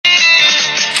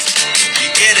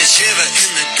shiver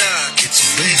in the dark. It's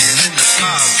raining in the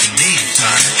park. The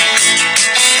meantime,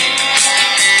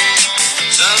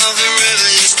 sound of the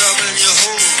river, you stop and you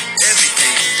hold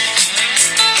everything.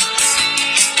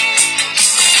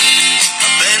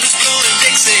 A band is blowing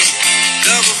Dixie,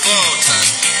 double fall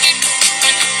time.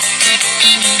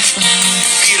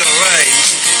 Feel alright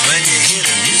when you hear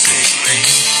the music ring.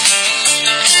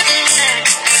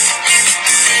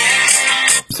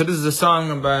 So this is a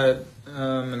song about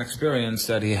an experience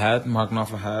that he had, Mark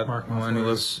Knopfler had, when he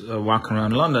was walking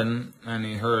around London, and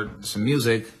he heard some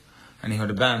music, and he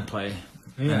heard a band play,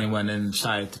 and he went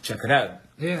inside to check it out.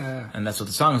 Yeah. And that's what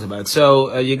the song is about.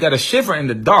 So you got a shiver in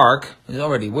the dark. It's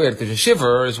already weird, because a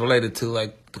shiver is related to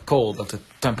like the cold, like the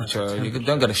temperature. You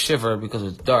don't get a shiver because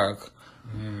it's dark.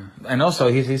 Yeah. And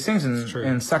also, he sings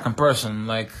in second person,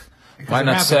 like... Why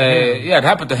not say, it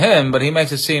happened to him, but he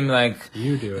makes it seem like...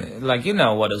 You do it. Like, you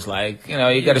know what it's like. You know,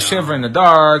 you got a shiver in the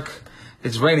dark,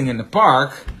 it's raining in the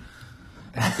park.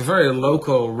 It's a very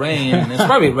local rain. It's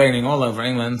probably raining all over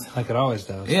England. Like it always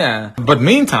does. Yeah. But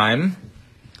meantime,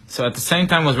 so at the same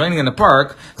time it was raining in the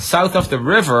park, south of the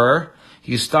river,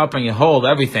 you stop and you hold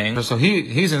everything. So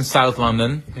he's in South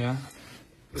London. Yeah.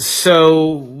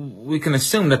 So we can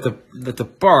assume that the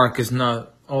park is not...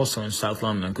 also in South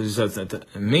London, because he says that the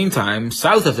meantime,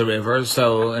 south of the river,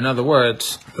 so in other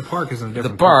words... The park is in a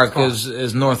different The park spot.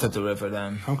 is north of the river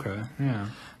then. Okay, yeah.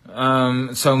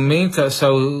 So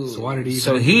why did he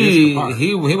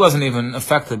he wasn't even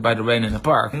affected by the rain in the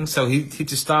park. So he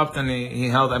just stopped and he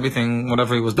held everything,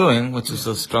 whatever he was doing, which was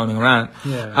just droning around.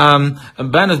 Yeah. A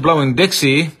band is blowing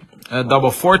Dixie,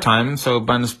 double four time, so a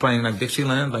band is playing like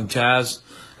Dixieland, like jazz.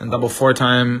 And double four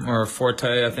time or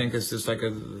forte, I think, is just like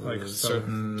a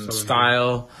certain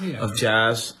style of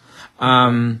jazz.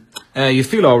 You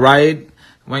feel all right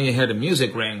when you hear the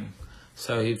music ring.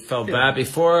 So he felt bad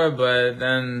before, but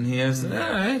then he has all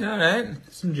right.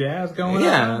 Some jazz going on.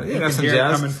 Yeah, You got can some hear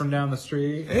jazz it coming from down the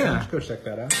street. Yeah. Let's go check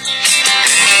that out.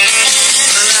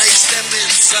 Well, now you step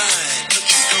inside, but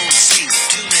you don't see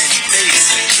too many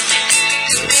faces.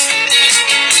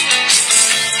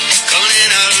 Coming in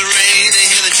out of the rain, they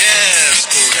hear the jazz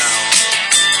go down.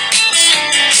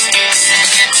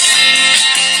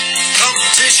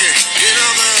 Competition in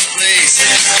other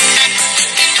places.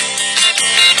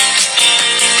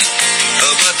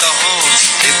 But the horns,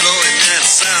 they blowing that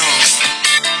sound.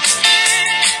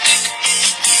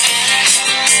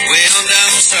 Way on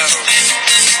down south.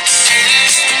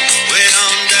 Way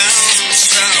on down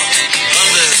south.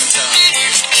 London town.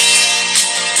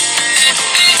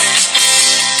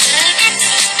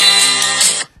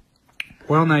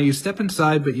 Well, now you step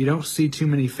inside, but you don't see too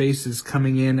many faces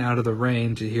coming in out of the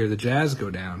rain to hear the jazz go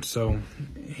down. So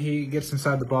he gets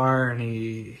inside the bar and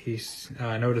he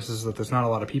notices that there's not a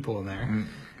lot of people in there.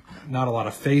 Not a lot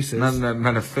of faces.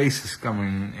 Not a faces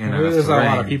coming in. There's a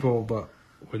lot of people, but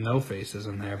with no faces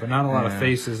in there. But not a lot of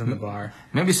faces in the bar.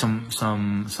 Maybe some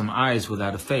eyes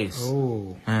without a face.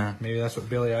 Oh, Yeah. maybe that's what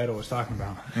Billy Idol was talking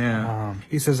about. Yeah.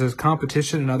 He says there's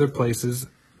competition in other places.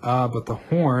 But the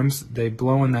horns, they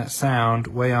blow in that sound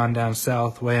way on down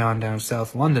south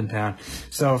London town.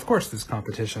 So, of course, there's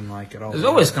competition like it all. There's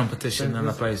always competition in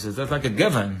other places. That's like a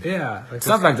given. Yeah. It's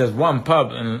not like there's one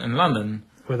pub in London.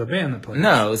 With a band that plays.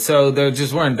 No, so they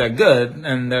just weren't that good,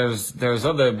 and there's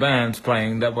other bands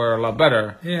playing that were a lot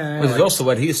better. Yeah, which is also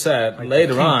what he said like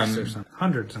later on.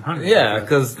 Hundreds and hundreds. Yeah,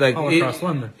 because like all across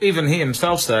London. Even he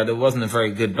himself said it wasn't a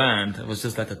very good band. It was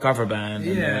just like a cover band,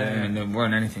 and they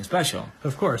weren't anything special.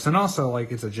 Of course, and also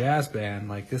like it's a jazz band.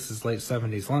 Like this is late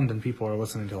 '70s London. People are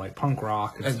listening to like punk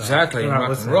rock. And Exactly, stuff.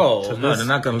 rock and roll. No, they're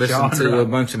not going to listen to a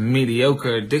bunch of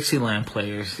mediocre Dixieland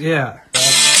players. Yeah.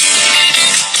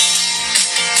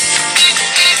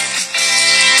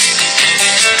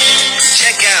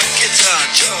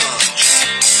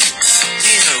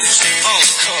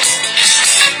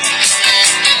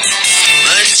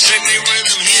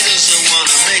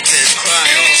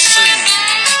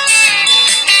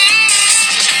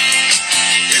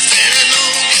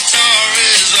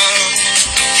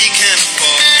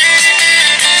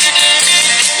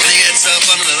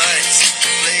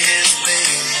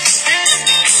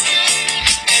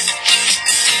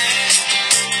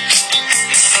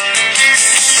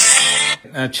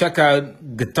 Check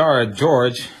out Guitar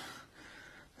George.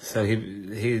 So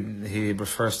he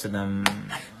refers to him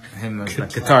as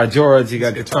like Guitar George. You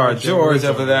got Guitar George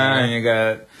over there, and you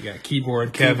got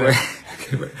Keyboard Kevin.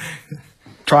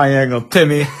 Triangle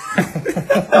Timmy.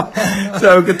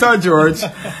 So Guitar George,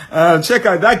 check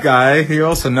out that guy. He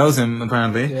also knows him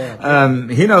apparently.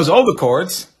 He knows all the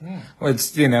chords,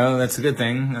 which that's a good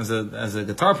thing as a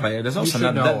guitar player. There's also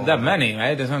not that many,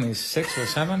 right? There's only 6 or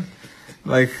 7.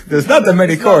 Like, there's not that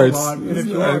many chords. And if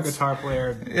you are a guitar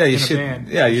player Yeah, you in should. a band,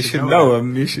 Yeah, you should know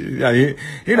him. You should. Yeah,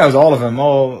 he knows all of them,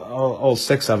 all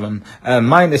 6 of them.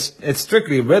 Mine it's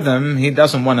strictly rhythm. He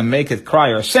doesn't want to make it cry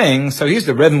or sing, so he's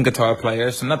the rhythm guitar player,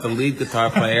 so not the lead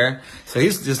guitar player. So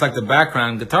he's just like the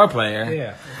background guitar player.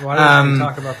 Yeah. Why doesn't he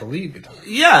talk about the lead guitar?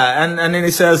 Yeah, and then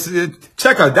he says,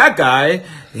 check out that guy.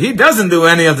 He doesn't do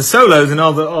any of the solos and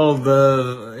all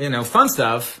the fun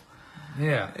stuff.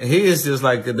 Yeah. He is just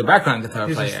like the background guitar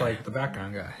player. He's just like the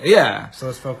background guy. Yeah. So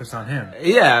let's focus on him.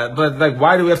 Yeah, but like,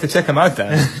 why do we have to check him out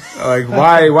then? Like,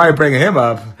 why bring him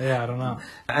up? Yeah, I don't know.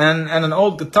 And an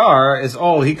old guitar is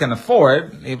all he can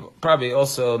afford. He probably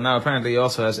also apparently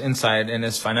also has insight in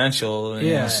his financial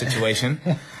situation.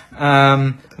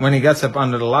 When he gets up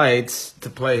under the lights to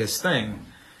play his thing.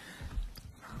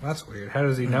 That's weird. How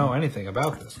does he know anything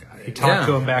about this guy? He talked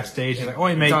to him backstage. He's like,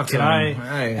 "Oi, mate, can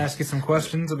I ask you some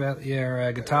questions about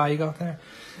your guitar you got there?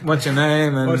 What's your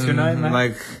name? And what's your name, man?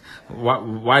 Like,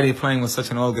 why are you playing with such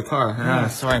an old guitar?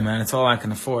 Sorry, man. It's all I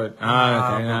can afford. Okay.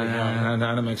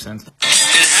 That makes sense. And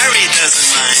Harry doesn't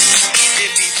mind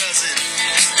if he doesn't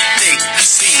make a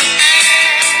scene.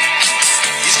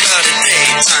 He's got a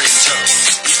daytime job.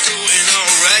 He's doing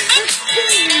alright.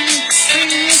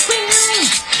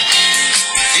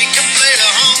 He can play the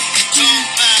honky tonk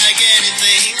like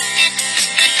anything.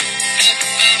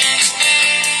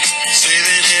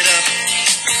 Saving it up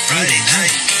Friday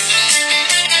night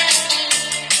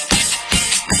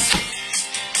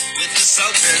with the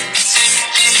Sultans.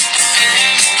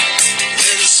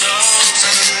 With the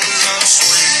Sultans on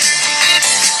swing.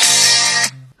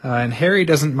 And Harry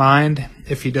doesn't mind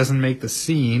if he doesn't make the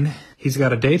scene. He's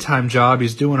got a daytime job.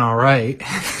 He's doing all right.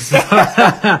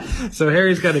 So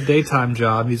Harry's got a daytime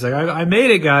job. He's like, I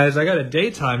made it, guys. I got a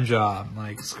daytime job. I'm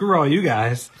like, screw all you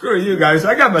guys. Screw you guys.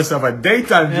 I got myself a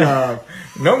daytime job.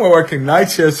 No more working night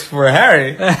shifts for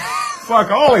Harry.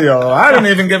 Fuck all of y'all. I don't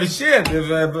even give a shit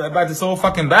about this whole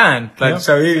fucking band. Like,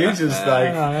 so he's just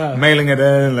like mailing it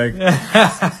in. Like,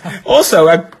 also,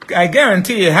 I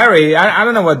guarantee you, Harry. I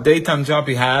don't know what daytime job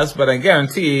he has, but I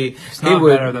guarantee it's not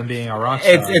better than being a rock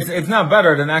star. It's not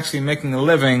better than actually making a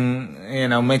living,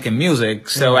 making music.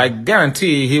 So I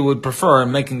guarantee he would prefer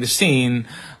making the scene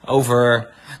over.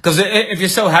 Because if you're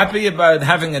so happy about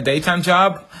having a daytime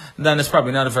job, then it's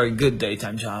probably not a very good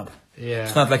daytime job. Yeah,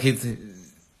 it's not like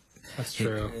That's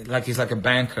true. He's like a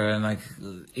banker in like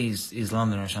East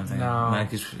London or something. No,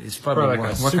 like he's probably like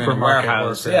a working in a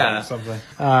warehouse. Or something.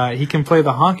 He can play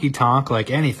the honky tonk like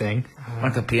anything.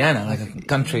 Like a piano, like a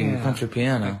country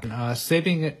piano.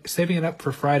 Saving it up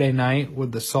for Friday night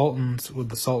with the Sultans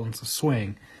of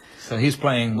Swing. So he's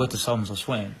playing with the Sultans of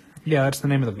Swing. Yeah, that's the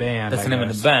name of the band. That's the name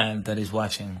of the band that he's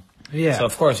watching. Yeah. So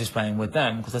of course he's playing with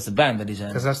them because that's the band that he's in.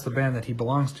 Because that's the band that he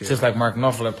belongs to. It's just like Mark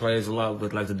Knopfler plays a lot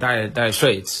with like the Dire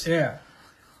Straits. Yeah.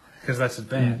 Because that's his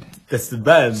band. That's the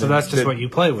band. So that's just what you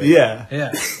play with. Yeah.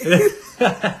 Yeah.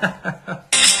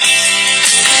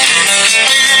 Then a crowd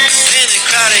of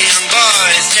young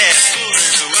boys there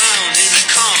fooling around in the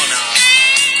corner.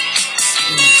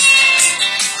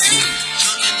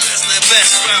 Young and dressed in their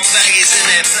best brown baggies in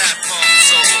their platform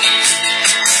soul.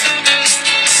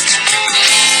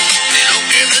 They don't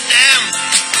give a damn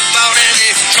about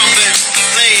any trumpet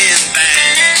playing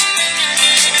band.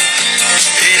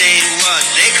 It ain't what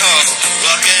they call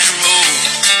rock and roll.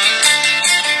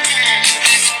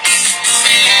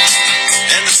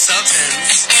 And the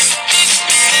Sultans,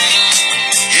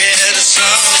 yeah, the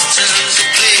Sultans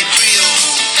play Creole.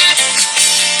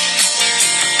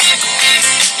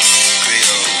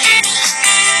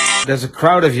 There's a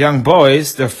crowd of young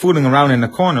boys. They're fooling around in the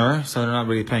corner, so they're not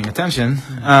really paying attention.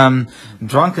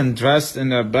 Drunk and dressed in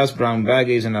their best brown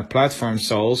baggies and their platform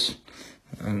soles.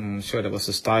 I'm sure that was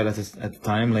the style at the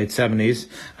time, late 70s.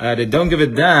 They don't give a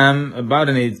damn about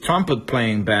any trumpet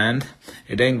playing band.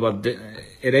 It ain't what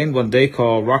they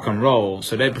call rock and roll.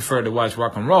 So they prefer to watch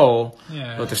rock and roll,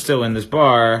 but they're still in this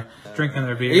bar. Drinking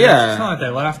their beer. Yeah. It's not like they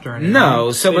left or anything.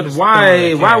 No, so but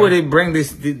why would he bring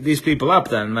these people up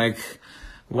then? Like,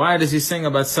 why does he sing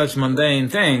about such mundane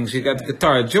things? You got the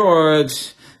Guitar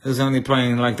George, who's only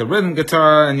playing like the rhythm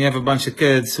guitar, and you have a bunch of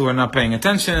kids who are not paying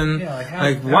attention. Yeah,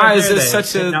 like why is this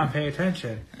such a not pay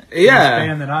attention? Yeah, this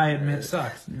band that I admit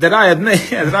sucks. That I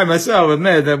myself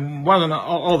admit that wasn't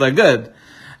all that good.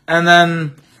 And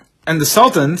the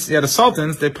Sultans,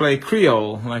 they play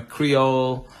Creole,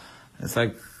 it's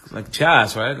like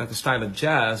jazz, right? Like a style of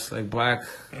jazz, like black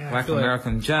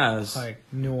American jazz. Like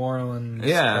New Orleans,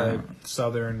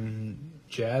 southern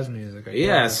jazz music. I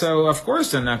guess. So of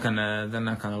course they're not gonna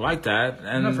like that. And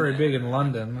they're not very big in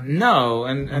London. No,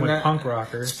 and with punk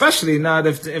rockers. Especially not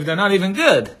if they're not even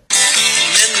good. And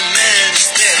then the man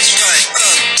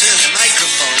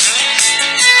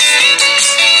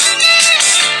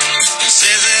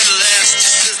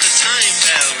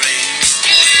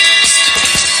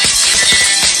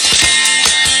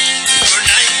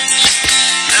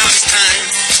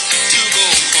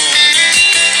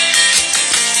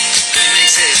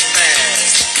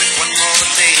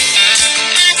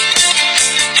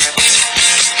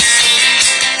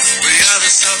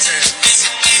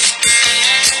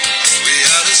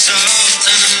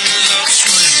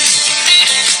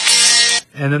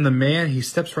And then the man, he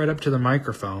steps right up to the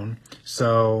microphone.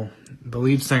 So the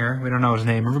lead singer, we don't know his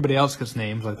name. Everybody else gets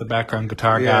names, like the background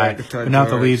guitar guy, Guitar but not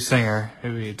the George. lead singer.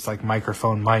 Maybe it's like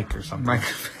microphone Mike or something.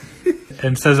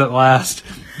 And says at last,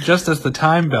 just as the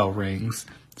time bell rings.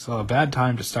 So a bad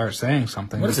time to start saying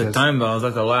something. What is it? Time bell? Is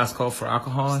that the last call for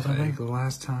alcohol? I think the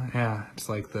last time. Yeah, it's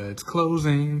like it's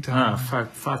closing time.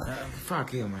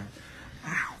 Fuck you, man.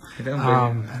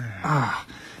 Ow.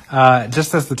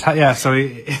 Just as the time, so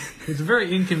it's a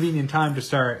very inconvenient time to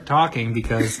start talking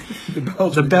because the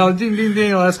bell, ding, ding,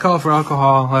 ding, last call for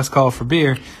alcohol, last call for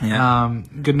beer. Yeah.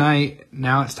 Good night,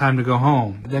 now it's time to go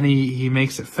home. Then he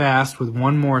makes it fast with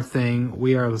one more thing.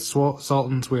 We are the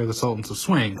Sultans, we are the Sultans of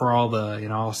Swing. For all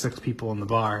the, all 6 people in the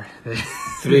bar.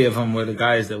 3 of them were the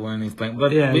guys that weren't even playing.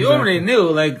 But Yeah, we exactly. already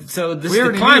knew, so this We is the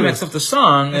already climax knew. of the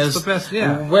song It's is the best,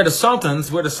 yeah. we're the Sultans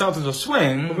of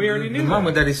Swing. But we already knew the that.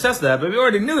 moment that he says that, but we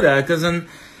already knew that, because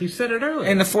He said it earlier.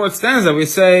 in the 4th stanza we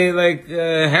say,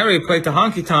 Harry played the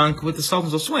honky-tonk with the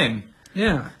Sultans of Swing.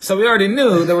 Yeah. So we already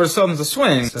knew there were Sultans of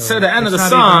Swing. So the end of the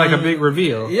it's not song, even like a big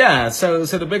reveal. yeah. So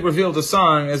the big reveal of the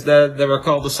song is that they were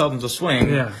called the Sultans of Swing,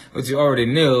 Yeah. which you already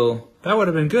knew. That would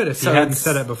have been good if So you hadn't it's-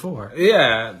 said it before.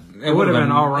 Yeah, It would have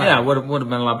been all right. Yeah, would have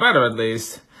been a lot better at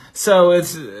least. So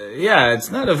it's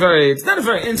not a very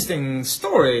interesting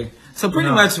story. So pretty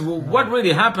No. much what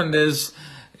really happened is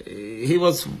he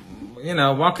was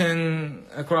walking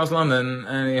across London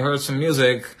and he heard some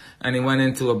music and he went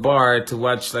into a bar to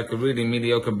watch a really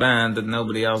mediocre band that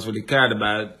nobody else really cared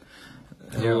about,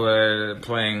 who were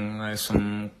playing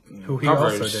some Who he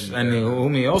covers also didn't and care about.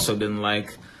 whom he also didn't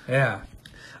like. Yeah.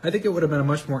 I think it would have been a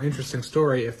much more interesting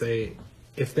story if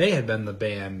they had been the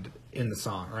band in the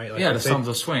song, right? Yeah, the if they Sultans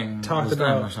of Swing talked was them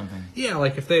about or something. Yeah,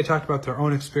 if they had talked about their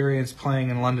own experience playing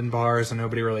in London bars and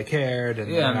nobody really cared, and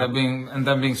Yeah, and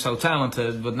them being so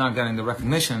talented but not getting the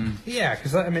recognition. yeah,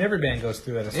 because every band goes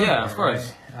through that at some Yeah, point, of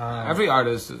course. right? Every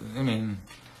artist,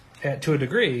 To a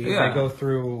degree, Yeah. they go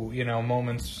through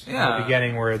moments in Yeah. the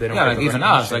beginning where they don't. yeah, get the even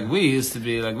us, recognition. we used to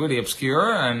be really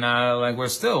obscure, and we're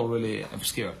still really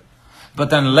obscure. But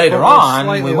then later But we're on,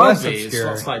 slightly we won't less be.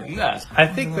 obscure. It's slightly less. I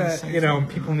think that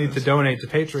people need to donate to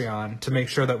Patreon to make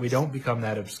sure that we don't become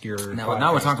that obscure.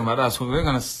 Now we're talking about us. We're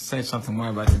going to say something more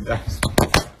about you guys.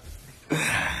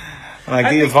 I the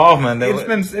think involvement.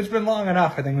 It's been long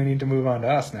enough. I think we need to move on to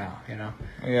us now.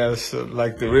 Yeah, it's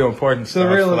the real important So stuff.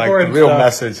 the real the important real stuff,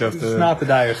 message of the. It's not the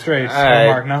Dire Straits All or right.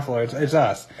 Mark Knopfler. It's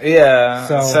us. Yeah.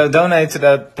 So- So donate to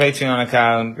that Patreon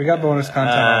account. We got bonus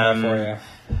content on there for you.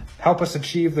 Help us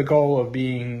achieve the goal of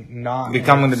being not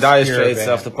Becoming the an Dire obscure Straits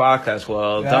band. of the podcast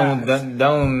world. Yes.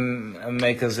 Don't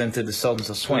make us into the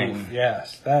Sultans of Swing.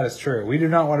 Yes, that is true. We do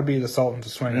not want to be the Sultans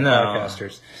of Swing No.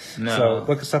 podcasters. No. So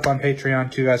look us up on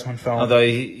Patreon, 2 Guys, 1 Phone. Although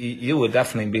you would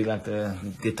definitely be like the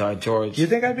Guitar George. You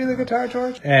think I'd be the Guitar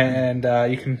George? And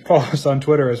you can follow us on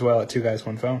Twitter as well at 2 Guys,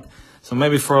 1 Phone. So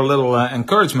maybe for a little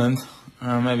encouragement,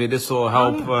 maybe this will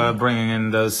help bringing in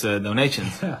those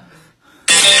donations. Yeah.